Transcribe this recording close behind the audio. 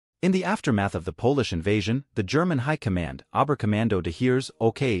In the aftermath of the Polish invasion, the German High Command, Oberkommando des Heeres,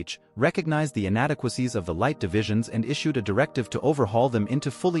 OKH, recognized the inadequacies of the light divisions and issued a directive to overhaul them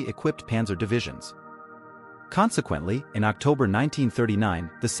into fully equipped panzer divisions. Consequently, in October 1939,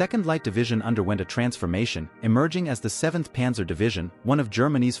 the 2nd Light Division underwent a transformation, emerging as the 7th Panzer Division, one of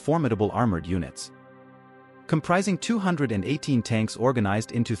Germany's formidable armored units. Comprising 218 tanks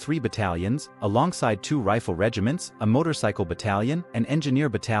organized into 3 battalions, alongside 2 rifle regiments, a motorcycle battalion, an engineer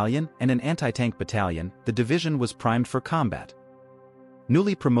battalion, and an anti-tank battalion, the division was primed for combat.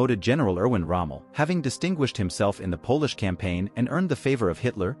 Newly promoted General Erwin Rommel, having distinguished himself in the Polish campaign and earned the favor of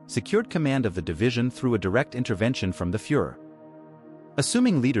Hitler, secured command of the division through a direct intervention from the Führer.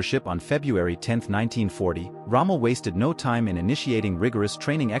 Assuming leadership on February 10, 1940, Rommel wasted no time in initiating rigorous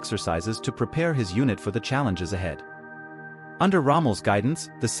training exercises to prepare his unit for the challenges ahead. Under Rommel's guidance,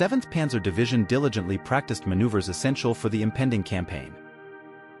 the 7th Panzer Division diligently practiced maneuvers essential for the impending campaign.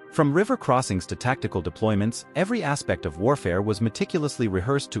 From river crossings to tactical deployments, every aspect of warfare was meticulously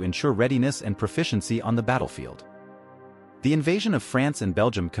rehearsed to ensure readiness and proficiency on the battlefield. The invasion of France and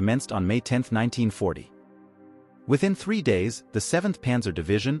Belgium commenced on May 10, 1940. Within 3 days, the 7th Panzer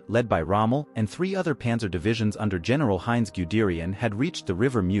Division, led by Rommel, and 3 other panzer divisions under General Heinz Guderian had reached the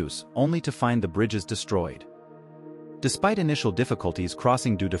River Meuse, only to find the bridges destroyed. Despite initial difficulties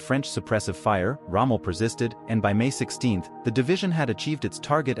crossing due to French suppressive fire, Rommel persisted, and by May 16, the division had achieved its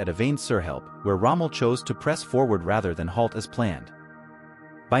target at Avesnes-sur-Helpe, where Rommel chose to press forward rather than halt as planned.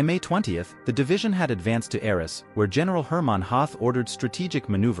 By May 20, the division had advanced to Arras, where General Hermann Hoth ordered strategic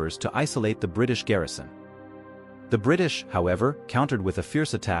maneuvers to isolate the British garrison. The British, however, countered with a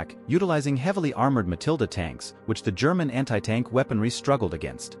fierce attack, utilizing heavily armored Matilda tanks, which the German anti-tank weaponry struggled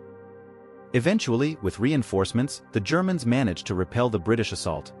against. Eventually, with reinforcements, the Germans managed to repel the British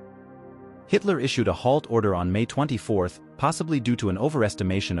assault. Hitler issued a halt order on May 24, possibly due to an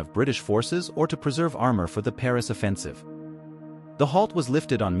overestimation of British forces or to preserve armor for the Paris offensive. The halt was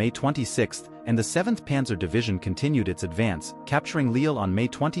lifted on May 26, and the 7th Panzer Division continued its advance, capturing Lille on May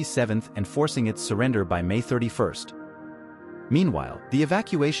 27 and forcing its surrender by May 31. Meanwhile, the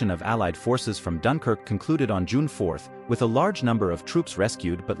evacuation of Allied forces from Dunkirk concluded on June 4, with a large number of troops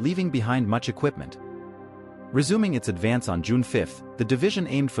rescued but leaving behind much equipment. Resuming its advance on June 5, the division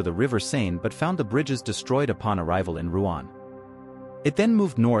aimed for the River Seine but found the bridges destroyed upon arrival in Rouen. It then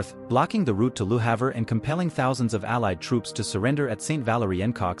moved north, blocking the route to Le Havre and compelling thousands of Allied troops to surrender at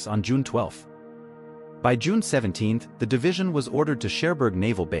Saint-Valery-en-Caux on June 12. By June 17, the division was ordered to Cherbourg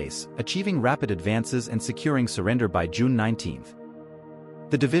Naval Base, achieving rapid advances and securing surrender by June 19.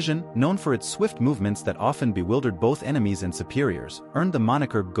 The division, known for its swift movements that often bewildered both enemies and superiors, earned the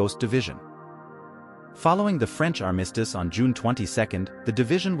moniker Ghost Division. Following the French armistice on June 22, the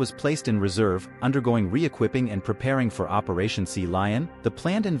division was placed in reserve, undergoing re-equipping and preparing for Operation Sea Lion, the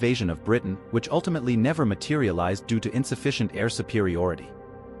planned invasion of Britain, which ultimately never materialized due to insufficient air superiority.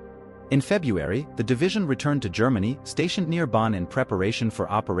 In February, the division returned to Germany, stationed near Bonn in preparation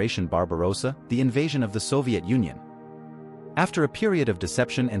for Operation Barbarossa, the invasion of the Soviet Union. After a period of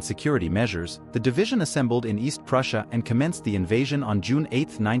deception and security measures, the division assembled in East Prussia and commenced the invasion on June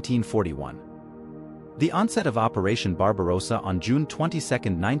 8, 1941. The onset of Operation Barbarossa on June 22,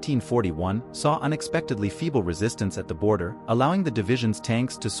 1941, saw unexpectedly feeble resistance at the border, allowing the division's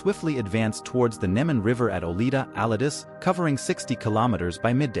tanks to swiftly advance towards the Neman River at Olida, Aladis, covering 60 kilometers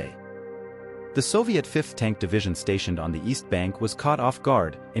by midday. The Soviet 5th Tank Division stationed on the east bank was caught off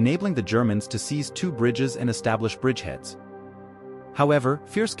guard, enabling the Germans to seize 2 bridges and establish bridgeheads. However,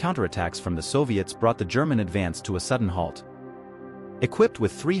 fierce counterattacks from the Soviets brought the German advance to a sudden halt. Equipped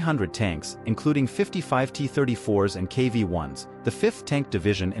with 300 tanks, including 55 T-34s and KV-1s, the 5th Tank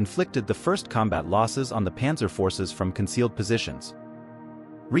Division inflicted the first combat losses on the panzer forces from concealed positions.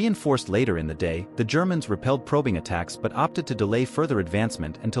 Reinforced later in the day, the Germans repelled probing attacks but opted to delay further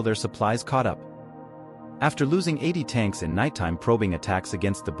advancement until their supplies caught up. After losing 80 tanks in nighttime probing attacks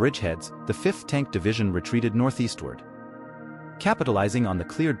against the bridgeheads, the 5th Tank Division retreated northeastward. Capitalizing on the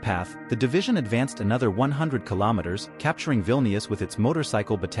cleared path, the division advanced another 100 kilometers, capturing Vilnius with its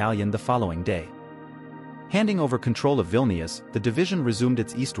motorcycle battalion the following day. Handing over control of Vilnius, the division resumed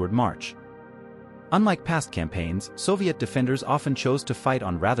its eastward march. Unlike past campaigns, Soviet defenders often chose to fight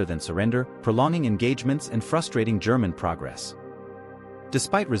on rather than surrender, prolonging engagements and frustrating German progress.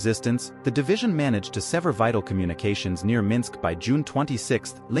 Despite resistance, the division managed to sever vital communications near Minsk by June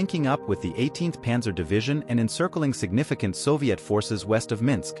 26, linking up with the 18th Panzer Division and encircling significant Soviet forces west of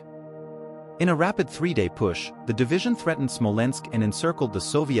Minsk. In a rapid 3-day push, the division threatened Smolensk and encircled the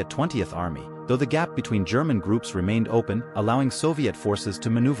Soviet 20th Army, though the gap between German groups remained open, allowing Soviet forces to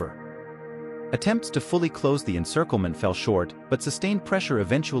maneuver. Attempts to fully close the encirclement fell short, but sustained pressure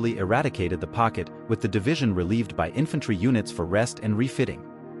eventually eradicated the pocket, with the division relieved by infantry units for rest and refitting.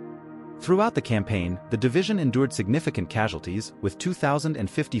 Throughout the campaign, the division endured significant casualties, with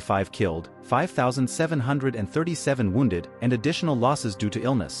 2,055 killed, 5,737 wounded, and additional losses due to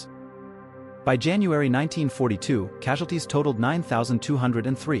illness. By January 1942, casualties totaled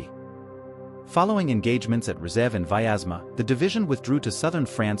 9,203. Following engagements at Rzhev and Vyazma, the division withdrew to southern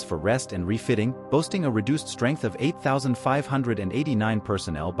France for rest and refitting, boasting a reduced strength of 8,589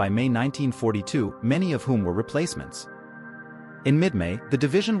 personnel by May 1942, many of whom were replacements. In mid-May, the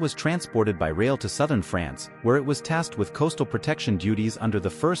division was transported by rail to southern France, where it was tasked with coastal protection duties under the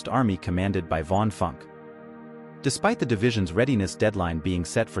 1st Army commanded by von Funk. Despite the division's readiness deadline being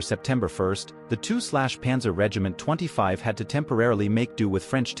set for September 1st, the 2/Panzer Regiment 25 had to temporarily make do with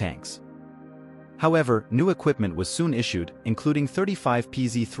French tanks. However, new equipment was soon issued, including 35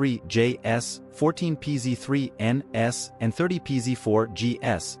 PZ-3J/S, 14 PZ-3N/S, and 30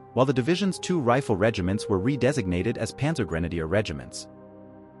 PZ-4G/S, while the division's 2 rifle regiments were redesignated as Panzergrenadier regiments.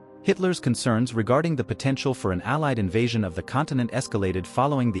 Hitler's concerns regarding the potential for an Allied invasion of the continent escalated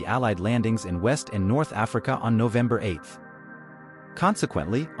following the Allied landings in West and North Africa on November 8.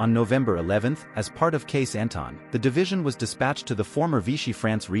 Consequently, on November 11, as part of Case Anton, the division was dispatched to the former Vichy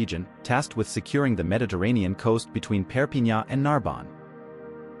France region, tasked with securing the Mediterranean coast between Perpignan and Narbonne.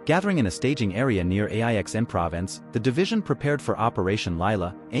 Gathering in a staging area near Aix-en-Provence, the division prepared for Operation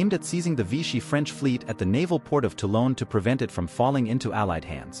Lila, aimed at seizing the Vichy French fleet at the naval port of Toulon to prevent it from falling into Allied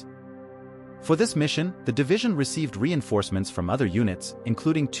hands. For this mission, the division received reinforcements from other units,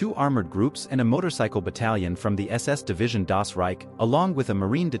 including 2 armored groups and a motorcycle battalion from the SS Division Das Reich, along with a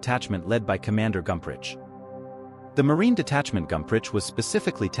Marine detachment led by Commander Gumprich. The Marine detachment Gumprich was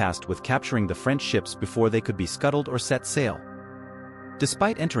specifically tasked with capturing the French ships before they could be scuttled or set sail.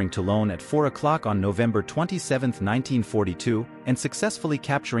 Despite entering Toulon at 4 o'clock on November 27, 1942, and successfully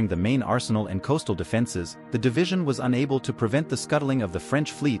capturing the main arsenal and coastal defenses, the division was unable to prevent the scuttling of the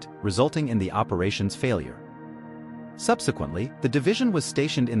French fleet, resulting in the operation's failure. Subsequently, the division was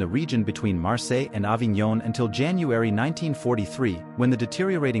stationed in the region between Marseille and Avignon until January 1943, when the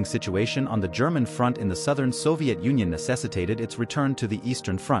deteriorating situation on the German front in the southern Soviet Union necessitated its return to the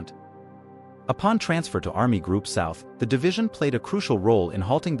Eastern Front. Upon transfer to Army Group South, the division played a crucial role in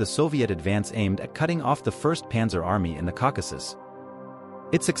halting the Soviet advance aimed at cutting off the 1st Panzer Army in the Caucasus.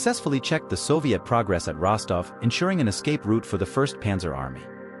 It successfully checked the Soviet progress at Rostov, ensuring an escape route for the 1st Panzer Army.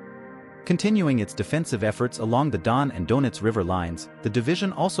 Continuing its defensive efforts along the Don and Donets River lines, the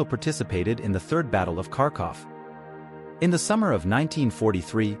division also participated in the Third Battle of Kharkov. In the summer of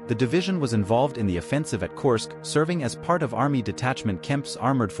 1943, the division was involved in the offensive at Kursk, serving as part of Army Detachment Kemp's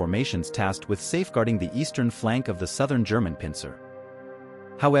armored formations tasked with safeguarding the eastern flank of the southern German pincer.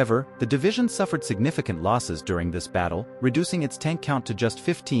 However, the division suffered significant losses during this battle, reducing its tank count to just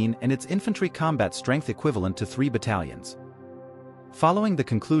 15 and its infantry combat strength equivalent to 3 battalions. Following the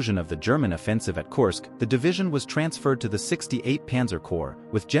conclusion of the German offensive at Kursk, the division was transferred to the 68th Panzer Corps,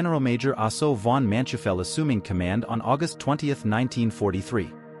 with General Major Otto von Manchufel assuming command on August 20,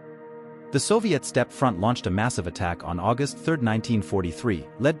 1943. The Soviet Steppe Front launched a massive attack on August 3, 1943,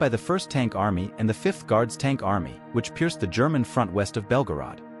 led by the 1st Tank Army and the 5th Guards Tank Army, which pierced the German front west of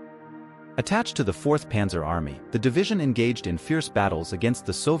Belgorod. Attached to the 4th Panzer Army, the division engaged in fierce battles against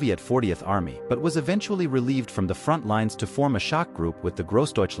the Soviet 40th Army but was eventually relieved from the front lines to form a shock group with the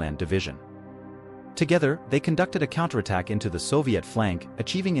Grossdeutschland Division. Together, they conducted a counterattack into the Soviet flank,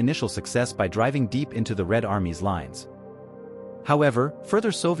 achieving initial success by driving deep into the Red Army's lines. However,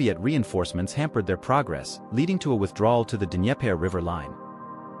 further Soviet reinforcements hampered their progress, leading to a withdrawal to the Dnieper River line.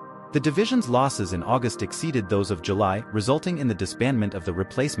 The division's losses in August exceeded those of July, resulting in the disbandment of the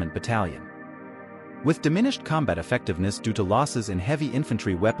replacement battalion. With diminished combat effectiveness due to losses in heavy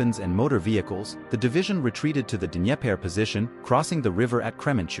infantry weapons and motor vehicles, the division retreated to the Dnieper position, crossing the river at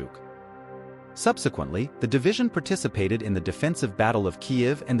Kremenchuk. Subsequently, the division participated in the defensive Battle of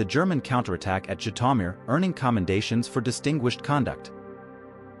Kiev and the German counterattack at Zhytomyr, earning commendations for distinguished conduct.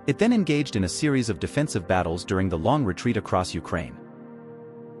 It then engaged in a series of defensive battles during the long retreat across Ukraine.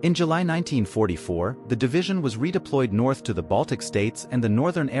 In July 1944, the division was redeployed north to the Baltic states and the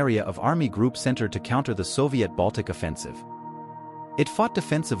northern area of Army Group Center to counter the Soviet Baltic offensive. It fought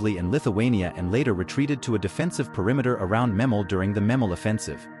defensively in Lithuania and later retreated to a defensive perimeter around Memel during the Memel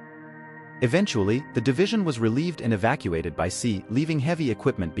offensive. Eventually, the division was relieved and evacuated by sea, leaving heavy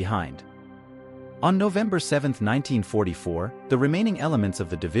equipment behind. On November 7, 1944, the remaining elements of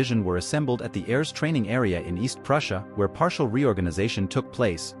the division were assembled at the Air's training area in East Prussia, where partial reorganization took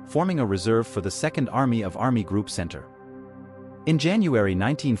place, forming a reserve for the 2nd Army of Army Group Center. In January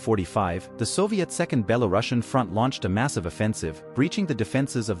 1945, the Soviet 2nd Belarusian Front launched a massive offensive, breaching the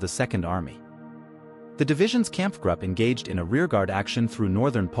defenses of the 2nd Army. The division's Kampfgruppe engaged in a rearguard action through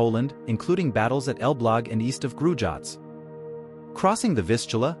northern Poland, including battles at Elbląg and east of Grudziądz. Crossing the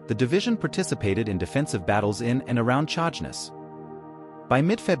Vistula, the division participated in defensive battles in and around Chojnice. By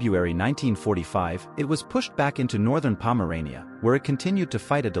mid-February 1945, it was pushed back into northern Pomerania, where it continued to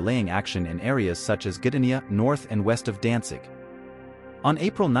fight a delaying action in areas such as Gdynia, north and west of Danzig. On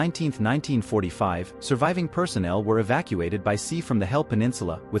April 19, 1945, surviving personnel were evacuated by sea from the Hel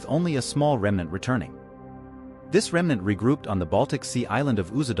Peninsula, with only a small remnant returning. This remnant regrouped on the Baltic Sea island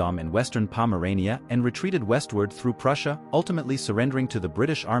of Usedom in western Pomerania and retreated westward through Prussia, ultimately surrendering to the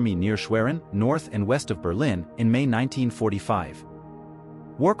British Army near Schwerin, north and west of Berlin, in May 1945.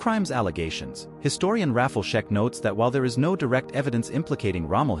 War crimes allegations. Historian Raffel Scheck notes that while there is no direct evidence implicating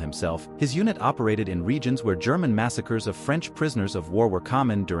Rommel himself, his unit operated in regions where German massacres of French prisoners of war were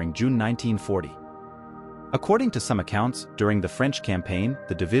common during June 1940. According to some accounts, during the French campaign,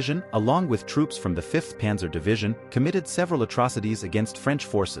 the division, along with troops from the 5th Panzer Division, committed several atrocities against French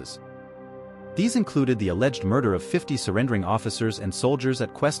forces. These included the alleged murder of 50 surrendering officers and soldiers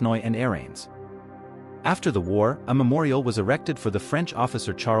at Quesnoy and Erains. After the war, a memorial was erected for the French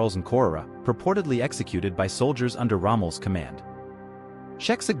officer Charles Nkorera, purportedly executed by soldiers under Rommel's command.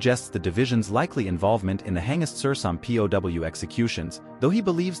 Scheck suggests the division's likely involvement in the Hengist-sur-Somme POW executions, though he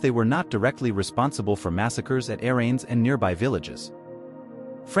believes they were not directly responsible for massacres at Erains and nearby villages.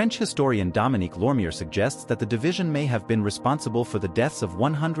 French historian Dominique Lormier suggests that the division may have been responsible for the deaths of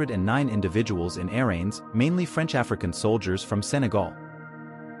 109 individuals in Erains, mainly French African soldiers from Senegal.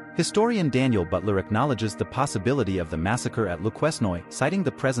 Historian Daniel Butler acknowledges the possibility of the massacre at Le Quesnoy, citing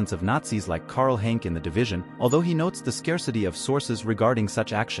the presence of Nazis like Karl Henk in the division, although he notes the scarcity of sources regarding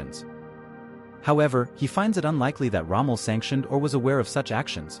such actions. However, he finds it unlikely that Rommel sanctioned or was aware of such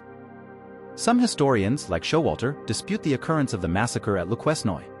actions. Some historians, like Showalter, dispute the occurrence of the massacre at Le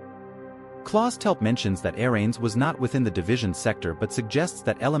Quesnoy. Claus Telp mentions that Erains was not within the division sector but suggests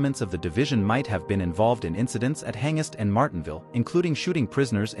that elements of the division might have been involved in incidents at Hengist and Martinville, including shooting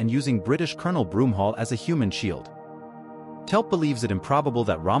prisoners and using British Colonel Broomhall as a human shield. Telp believes it improbable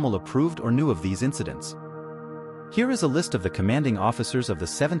that Rommel approved or knew of these incidents. Here is a list of the commanding officers of the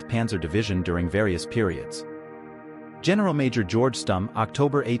 7th Panzer Division during various periods. General Major George Stumm,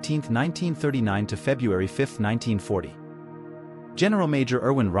 October 18, 1939 to February 5, 1940. General Major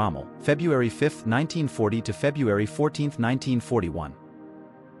Erwin Rommel, February 5, 1940 to February 14, 1941.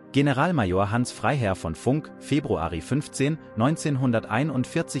 Generalmajor Hans Freiherr von Funk, Februari 15,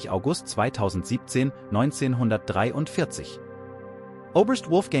 1941 August 2017, 1943. Oberst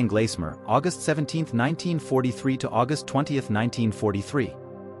Wolfgang Gleismer, August 17, 1943 to August 20, 1943.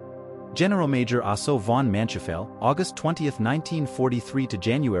 General Major Asso von Manchefeld, August 20, 1943 to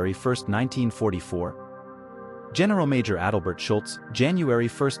January 1, 1944. General Major Adalbert Schultz, January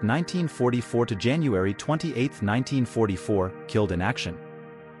 1, 1944 to January 28, 1944, killed in action.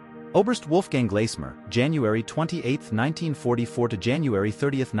 Oberst Wolfgang Gleismer, January 28, 1944 to January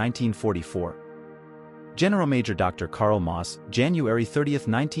 30, 1944. General Major Dr. Karl Maas, January 30,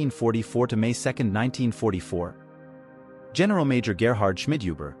 1944 to May 2, 1944. General Major Gerhard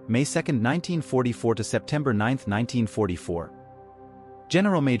Schmidhuber, May 2, 1944 to September 9, 1944.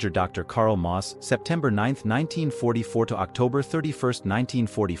 General Major Dr. Karl Maas, September 9, 1944 to October 31,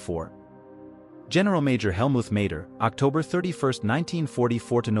 1944. General Major Helmuth Mader, October 31,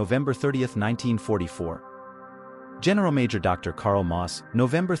 1944 to November 30, 1944. General Major Dr. Karl Maas,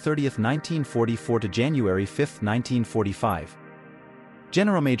 November 30, 1944 to January 5, 1945.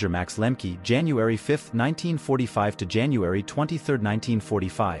 General Major Max Lemke, January 5, 1945 to January 23,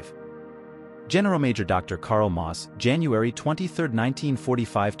 1945. General Major Dr. Karl Maas, January 23,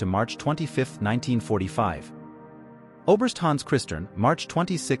 1945 to March 25, 1945. Oberst Hans Christern, March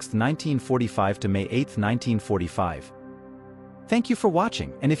 26, 1945 to May 8, 1945. Thank you for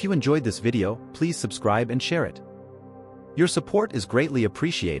watching, and if you enjoyed this video, please subscribe and share it. Your support is greatly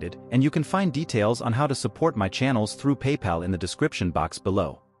appreciated, and you can find details on how to support my channels through PayPal in the description box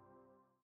below.